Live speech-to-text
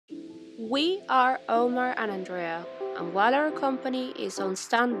We are Omar and Andrea, and while our company is on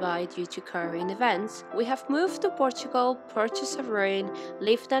standby due to current events, we have moved to Portugal, purchased a ruin,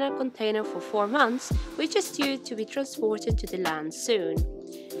 lived in a container for 4 months, which is due to be transported to the land soon.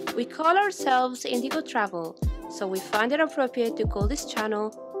 We call ourselves Indigo Travel, so we find it appropriate to call this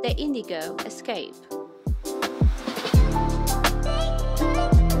channel the Indigo Escape.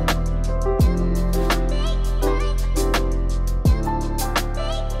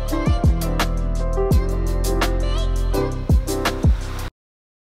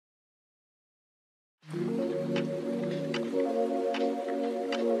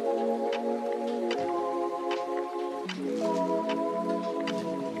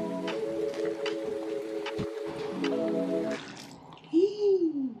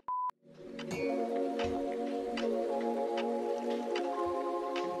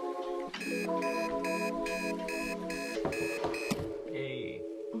 Hey,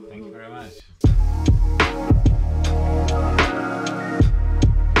 thank you very much.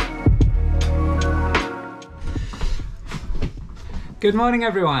 Good morning,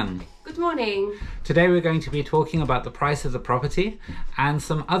 everyone. Good morning. Today we're going to be talking about the price of the property and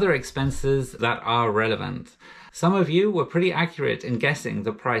some other expenses that are relevant. Some of you were pretty accurate in guessing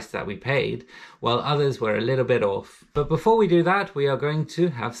the price that we paid, while others were a little bit off. But before we do that, we are going to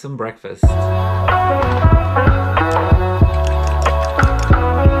have some breakfast.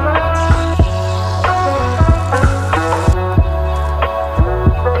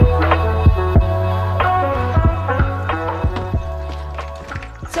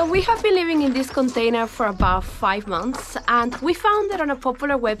 So we have been living in this container for about 5 months, and we found it on a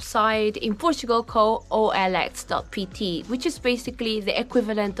popular website in Portugal called olx.pt, which is basically the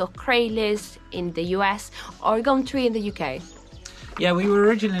equivalent of Craigslist in the US or Gumtree in the UK. Yeah, we were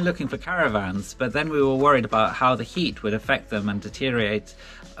originally looking for caravans, but then we were worried about how the heat would affect them and deteriorate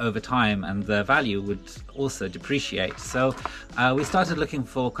over time, and the value would also depreciate. So we started looking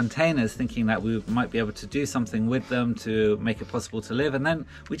for containers, thinking that we might be able to do something with them to make it possible to live, and then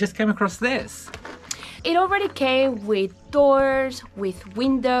we just came across this. It already came with doors, with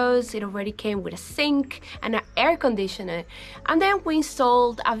windows, it already came with a sink and an air conditioner, and then we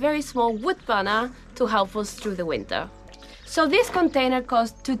installed a very small wood burner to help us through the winter. So this container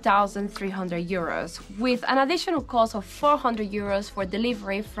cost 2,300 euros, with an additional cost of 400 euros for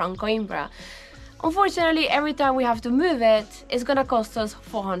delivery from Coimbra. Unfortunately, every time we have to move it, it's gonna cost us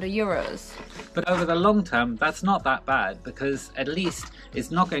 400 euros. But over the long term, that's not that bad, because at least it's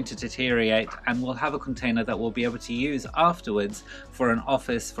not going to deteriorate, and we'll have a container that we'll be able to use afterwards for an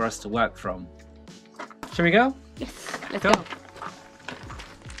office for us to work from. Shall we go? Yes, let's go.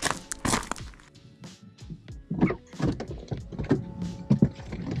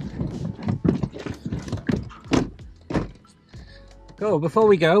 Cool. Before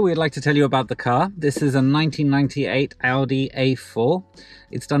we go, we'd like to tell you about the car. This is a 1998 Audi A4.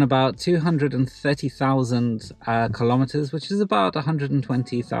 It's done about 230,000 kilometers, which is about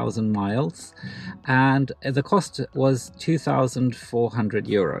 120,000 miles. And the cost was 2,400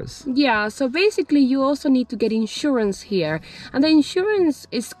 euros. Yeah, so basically you also need to get insurance here. And the insurance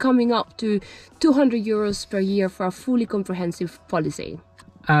is coming up to 200 euros per year for a fully comprehensive policy.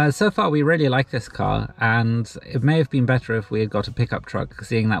 So far we really like this car, and it may have been better if we had got a pickup truck,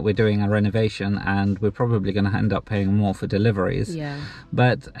 seeing that we're doing a renovation and we're probably going to end up paying more for deliveries. Yeah.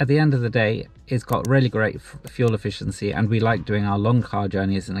 But at the end of the day, it's got really great fuel efficiency, and we like doing our long car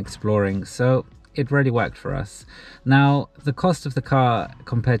journeys and exploring, so it really worked for us. Now, the cost of the car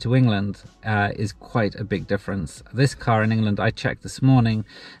compared to England is quite a big difference. This car in England, I checked this morning,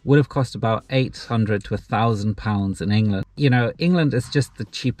 would have cost about 800 to 1,000 pounds in England. You know, England is just the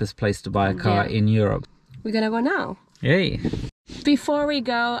cheapest place to buy a car in Europe. We're gonna go now. Yay! Before we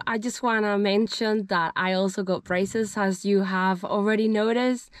go, I just want to mention that I also got braces, as you have already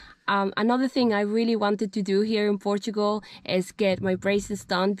noticed. Another thing I really wanted to do here in Portugal is get my braces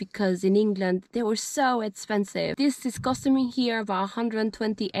done, because in England they were so expensive. This is costing me here about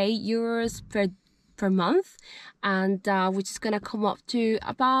 128 euros per month, and which is gonna come up to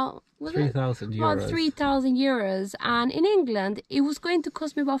about 3,000 euros. About 3,000 euros, and in England it was going to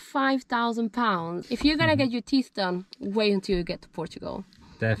cost me about 5,000 pounds. If you're gonna get your teeth done, wait until you get to Portugal.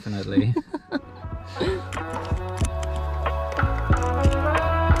 Definitely.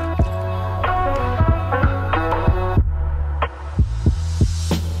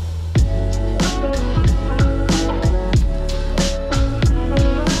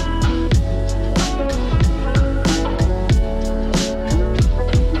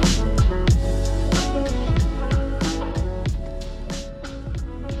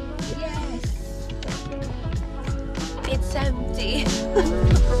 It's empty.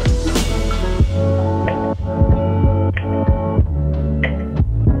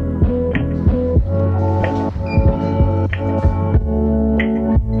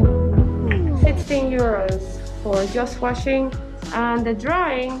 just washing, and the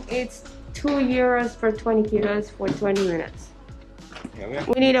drying, it's €2 per 20 kilos for 20 minutes.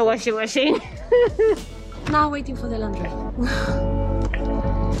 We need a washing machine. Now waiting for the laundry.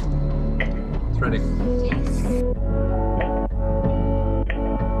 It's ready. Yes.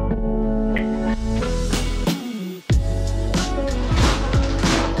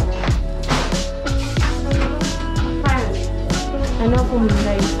 I know from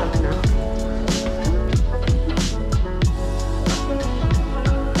the stuff now.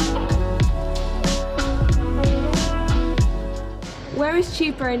 Where is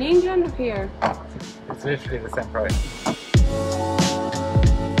cheaper, in England or here? It's literally the same price.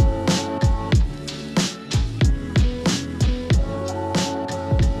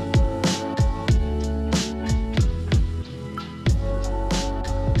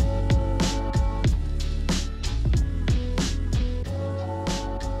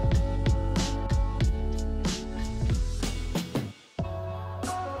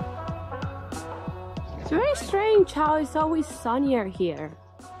 It's very strange how it's always sunnier here.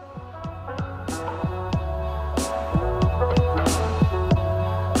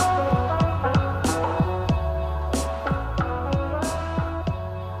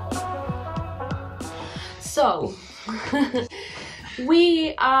 So,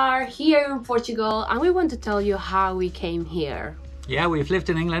 we are here in Portugal and we want to tell you how we came here. Yeah, we've lived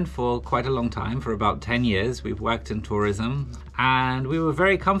in England for quite a long time, for about 10 years. We've worked in tourism and we were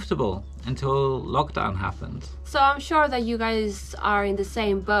very comfortable until lockdown happened. So I'm sure that you guys are in the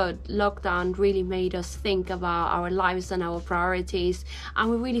same boat. Lockdown really made us think about our lives and our priorities,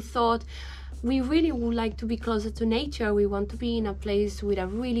 and we really thought we really would like to be closer to nature. We want to be in a place with a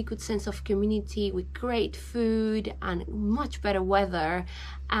really good sense of community, with great food and much better weather,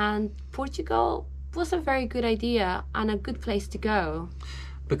 and Portugal was a very good idea and a good place to go.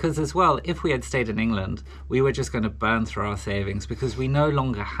 Because as well, if we had stayed in England, we were just going to burn through our savings because we no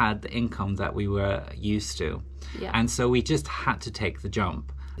longer had the income that we were used to. Yeah. And so we just had to take the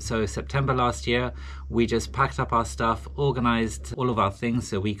jump. So September last year, we just packed up our stuff, organized all of our things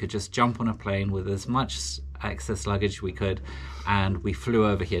so we could just jump on a plane with as much excess luggage we could, and we flew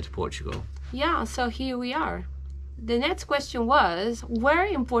over here to Portugal. Yeah, so here we are. The next question was, where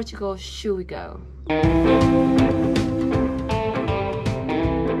in Portugal should we go?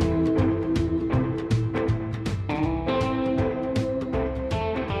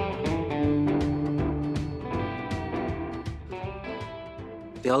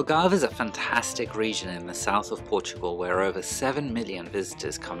 The Algarve is a fantastic region in the south of Portugal where over 7 million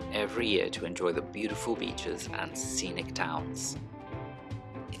visitors come every year to enjoy the beautiful beaches and scenic towns.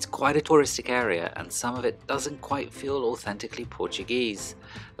 It's quite a touristic area and some of it doesn't quite feel authentically Portuguese.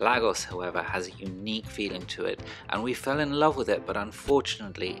 Lagos, however, has a unique feeling to it and we fell in love with it, but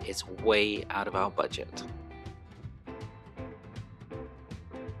unfortunately it's way out of our budget.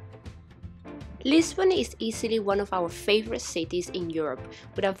 Lisbon is easily one of our favorite cities in Europe,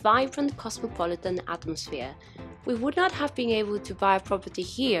 with a vibrant cosmopolitan atmosphere. We would not have been able to buy a property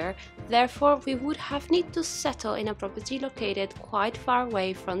here, therefore we would have need to settle in a property located quite far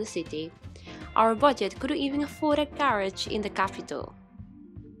away from the city. Our budget couldn't even afford a garage in the capital.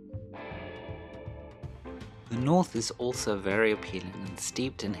 The north is also very appealing and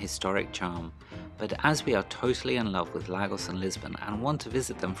steeped in historic charm, but as we are totally in love with Lagos and Lisbon and want to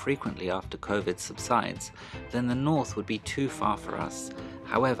visit them frequently after COVID subsides, then the north would be too far for us.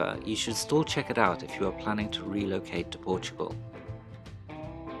 However, you should still check it out if you are planning to relocate to Portugal.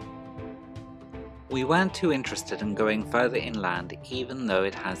 We weren't too interested in going further inland even though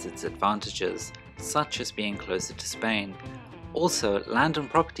it has its advantages, such as being closer to Spain. Also, land and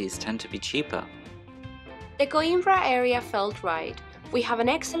properties tend to be cheaper. The Coimbra area felt right. We have an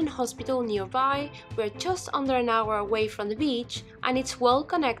excellent hospital nearby, we're just under an hour away from the beach, and it's well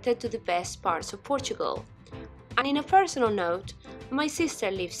connected to the best parts of Portugal. And in a personal note, my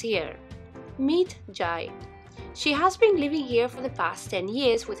sister lives here. Meet Jai. She has been living here for the past 10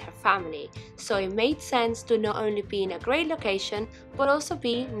 years with her family, so it made sense to not only be in a great location, but also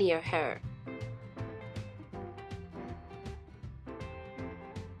be near her.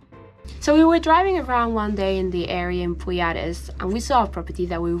 So we were driving around one day in the area in Poiares and we saw a property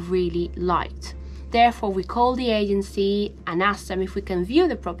that we really liked. Therefore we called the agency and asked them if we can view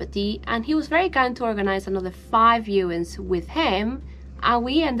the property, and he was very kind to organize another 5 viewings with him, and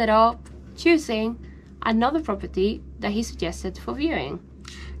we ended up choosing another property that he suggested for viewing.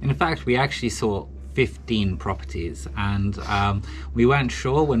 In fact, we actually saw 15 properties and we weren't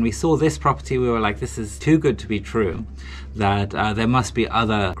sure. When we saw this property we were like, this is too good to be true, that there must be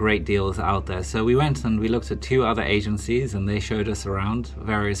other great deals out there. So we went and we looked at 2 other agencies and they showed us around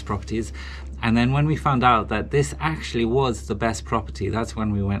various properties, And then when we found out that this actually was the best property, that's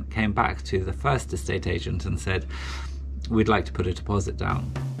when we came back to the first estate agent and said, we'd like to put a deposit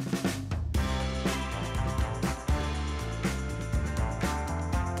down.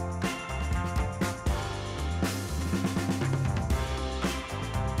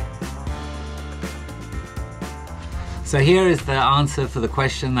 So here is the answer for the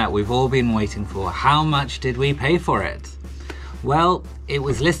question that we've all been waiting for. How much did we pay for it? Well, it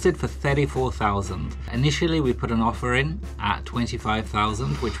was listed for 34,000. Initially, we put an offer in at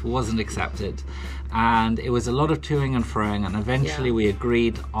 25,000, which wasn't accepted. And it was a lot of toing and froing, and eventually we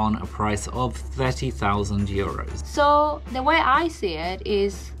agreed on a price of 30,000 euros. So the way I see it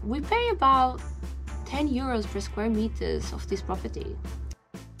is we pay about 10 euros per square meters of this property.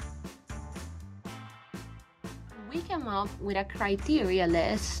 We came up with a criteria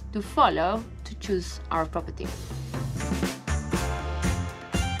list to follow to choose our property.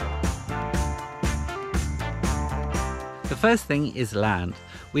 The first thing is land.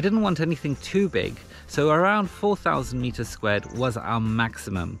 We didn't want anything too big, so around 4,000 meters squared was our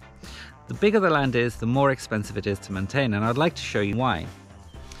maximum. The bigger the land is, the more expensive it is to maintain, and I'd like to show you why.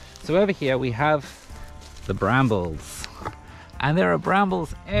 So over here we have the brambles, and there are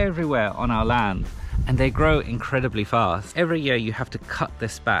brambles everywhere on our land, and they grow incredibly fast. Every year you have to cut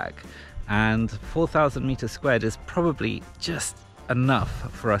this back, and 4,000 meters squared is probably just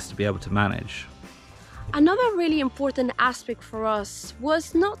enough for us to be able to manage. Another really important aspect for us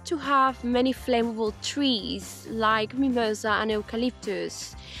was not to have many flammable trees like mimosa and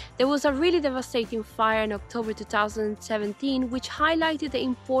eucalyptus. There was a really devastating fire in October 2017 which highlighted the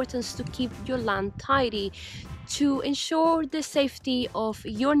importance to keep your land tidy to ensure the safety of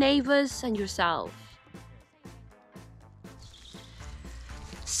your neighbors and yourself.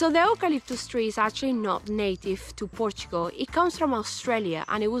 So the eucalyptus tree is actually not native to Portugal. It comes from Australia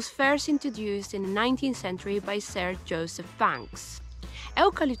and it was first introduced in the 19th century by Sir Joseph Banks.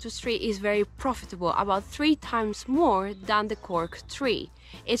 Eucalyptus tree is very profitable, about 3 times more than the cork tree.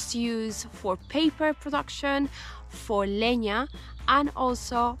 It's used for paper production, for leña, and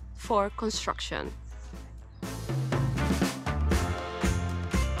also for construction.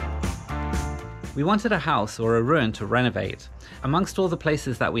 We wanted a house or a ruin to renovate. Amongst all the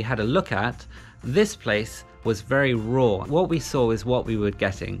places that we had a look at, this place was very raw. What we saw is what we were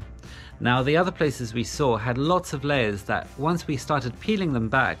getting. Now the other places we saw had lots of layers that once we started peeling them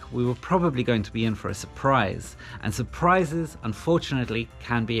back, we were probably going to be in for a surprise. And surprises, unfortunately,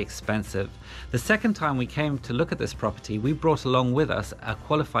 can be expensive. The second time we came to look at this property, we brought along with us a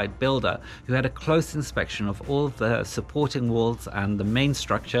qualified builder who had a close inspection of all the supporting walls and the main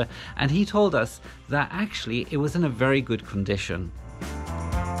structure, and he told us that actually it was in a very good condition.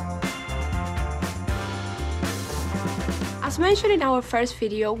 As mentioned in our first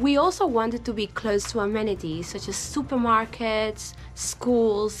video, we also wanted to be close to amenities such as supermarkets,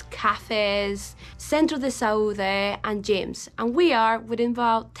 schools, cafes, centro de saúde and gyms, and we are within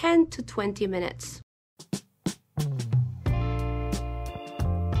about 10 to 20 minutes.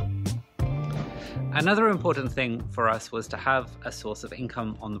 Another important thing for us was to have a source of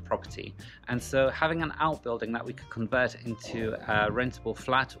income on the property, and so having an outbuilding that we could convert into a rentable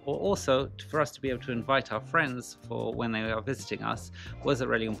flat, or also for us to be able to invite our friends for when they are visiting us, was a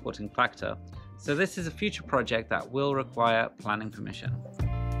really important factor. So this is a future project that will require planning permission.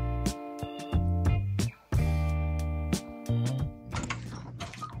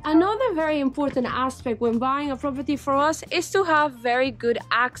 Another very important aspect when buying a property for us is to have very good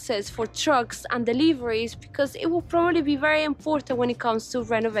access for trucks and deliveries, because it will probably be very important when it comes to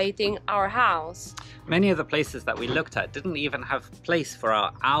renovating our house. Many of the places that we looked at didn't even have place for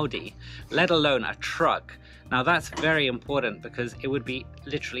our Audi, let alone a truck. Now that's very important because it would be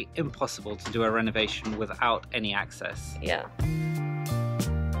literally impossible to do a renovation without any access. Yeah.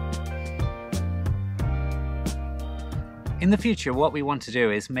 In the future, what we want to do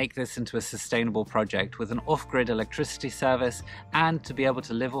is make this into a sustainable project with an off-grid electricity service, and to be able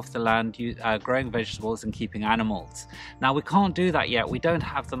to live off the land growing vegetables and keeping animals. Now we can't do that yet, we don't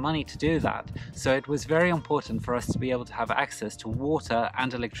have the money to do that, so it was very important for us to be able to have access to water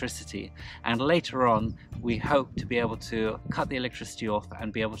and electricity, and later on we hope to be able to cut the electricity off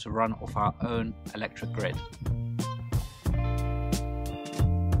and be able to run off our own electric grid.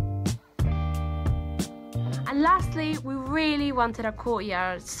 And lastly, we really wanted a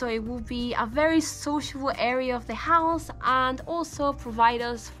courtyard, so it will be a very sociable area of the house and also provide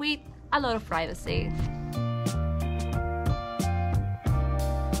us with a lot of privacy.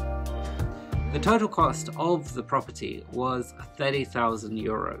 The total cost of the property was 30,000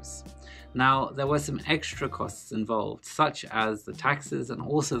 euros. Now, there were some extra costs involved, such as the taxes and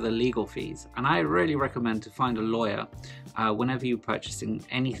also the legal fees, and I really recommend to find a lawyer whenever you're purchasing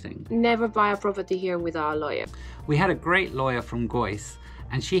anything. Never buy a property here without a lawyer. We had a great lawyer from Gois,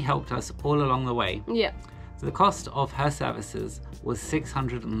 and she helped us all along the way. Yeah. So the cost of her services was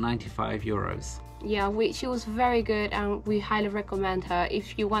 €695. Yeah, she was very good and we highly recommend her.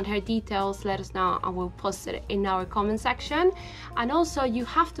 If you want her details, let us know and we'll post it in our comment section. And also you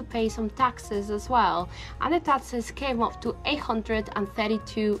have to pay some taxes as well. And the taxes came up to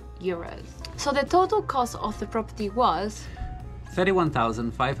 €832. So the total cost of the property was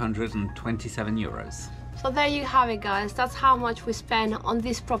 €31,527. So there you have it, guys. That's how much we spent on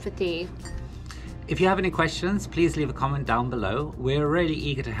this property. If you have any questions, please leave a comment down below. We're really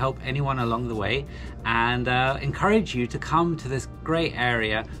eager to help anyone along the way and encourage you to come to this great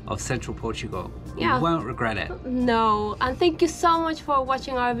area of central Portugal. Yeah. You won't regret it. No, and thank you so much for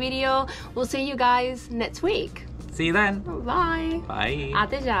watching our video. We'll see you guys next week. See you then. Bye. Bye.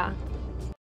 Até já.